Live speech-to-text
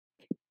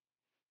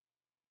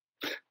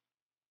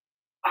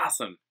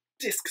Awesome!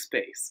 Disk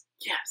space!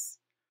 Yes!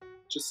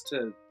 Just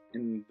to,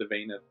 in the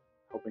vein of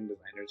helping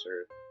designers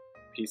or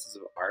pieces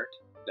of art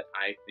that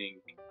I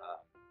think,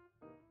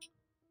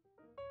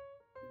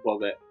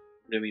 that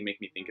really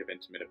make me think of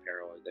intimate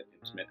apparel, or that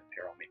intimate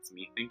apparel makes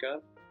me think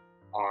of,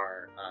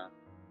 are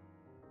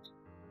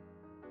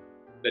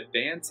The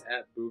Dance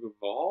at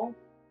Bougival.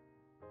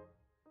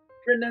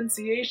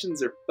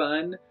 Pronunciations are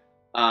fun,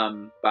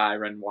 by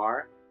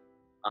Reinhart.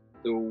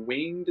 The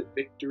Winged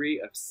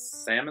Victory of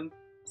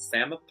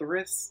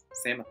Samothrace,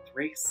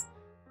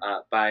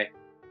 by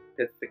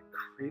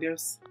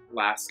Pythagoras.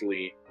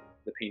 Lastly,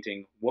 the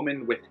painting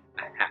Woman with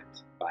a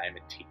Hat by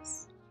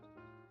Matisse.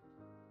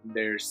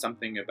 There's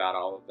something about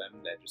all of them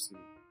that just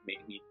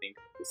make me think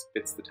this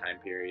fits the time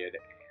period,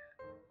 and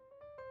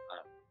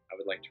I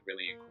would like to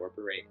really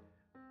incorporate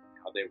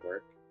how they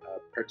work,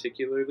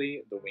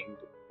 particularly the Winged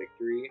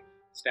Victory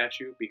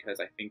statue, because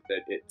I think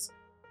that it's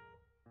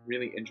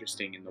really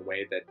interesting in the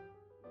way that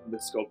the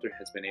sculptor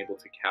has been able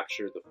to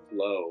capture the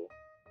flow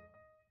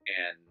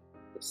and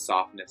the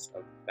softness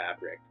of the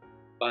fabric,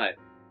 but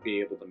be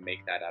able to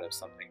make that out of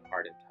something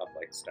hard and tough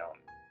like stone.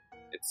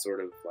 It's sort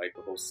of like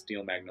the whole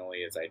Steel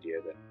Magnolias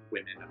idea that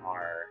women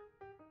are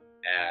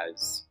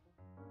as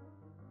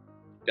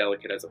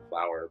delicate as a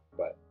flower,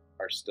 but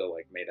are still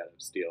like made out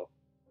of steel.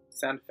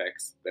 Sound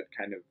effects that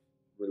kind of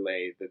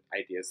relay the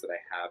ideas that I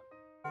have.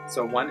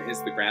 So one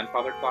is the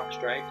grandfather clock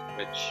strike,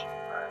 which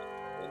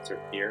I'll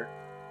insert here.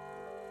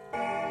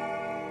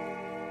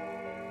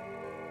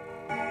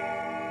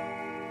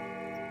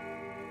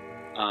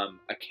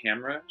 A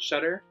camera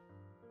shutter.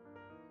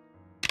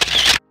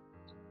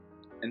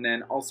 And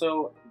then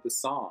also the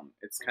song.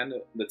 It's kind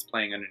of, that's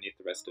playing underneath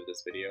the rest of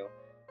this video.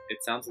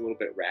 It sounds a little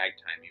bit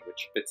ragtimey,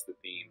 which fits the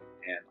theme,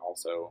 and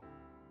also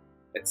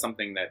it's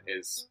something that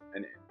is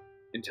an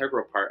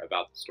integral part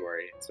about the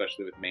story,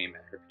 especially with Mame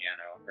at her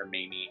piano, or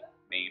Mame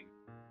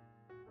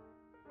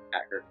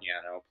at her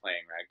piano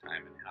playing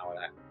ragtime, and how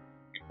that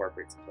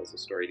incorporates and tells the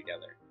story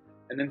together.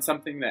 And then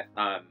something that,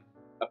 a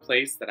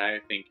place that I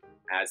think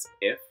as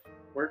if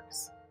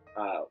works,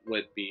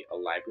 would be a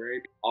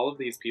library. All of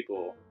these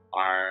people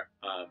are,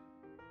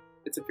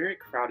 it's a very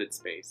crowded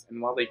space,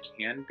 and while they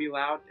can be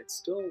loud, it's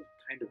still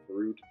kind of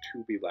rude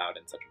to be loud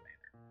in such a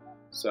manner.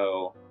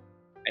 So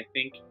I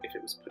think if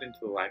it was put into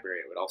the library,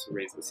 it would also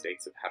raise the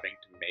stakes of having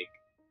to make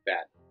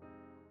that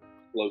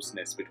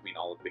closeness between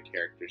all of the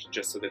characters,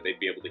 just so that they'd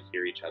be able to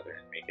hear each other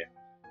and make it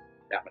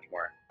that much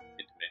more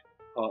intimate.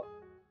 Oh,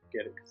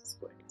 get it, because it's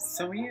blank.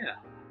 So yeah,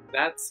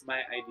 that's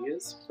my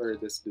ideas for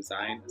this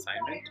design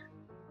assignment,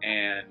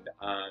 and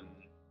I hope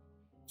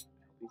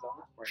these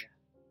all